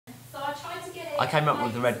I came up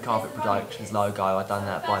with the Red Carpet Productions logo. I done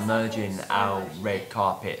that by merging our red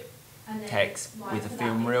carpet text with a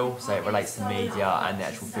film reel, so it relates to media and the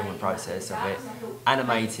actual filming process of it.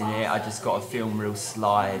 Animating it, I just got a film reel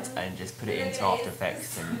slide and just put it into After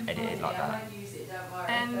Effects and edited like that.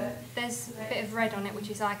 There's a bit of red on it which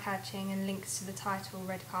is eye-catching and links to the title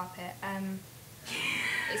Red Carpet.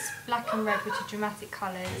 It's black and red, which are dramatic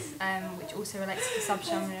colours, which also relates to the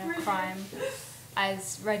subgenre of crime,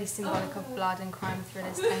 as red is symbolic of blood and crime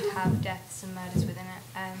thrillers tend to have deaths and murders within it.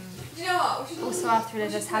 Also our thriller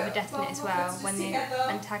does have a death in it as well, when the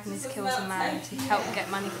antagonist kills a man to help get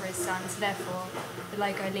money for his son, so therefore the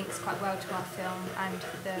logo links quite well to our film and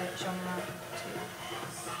the genre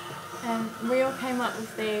too. We all came up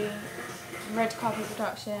with the Red Carpet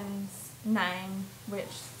Productions name,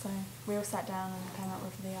 so we all sat down and came up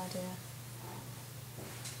with the idea.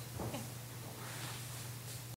 Yeah.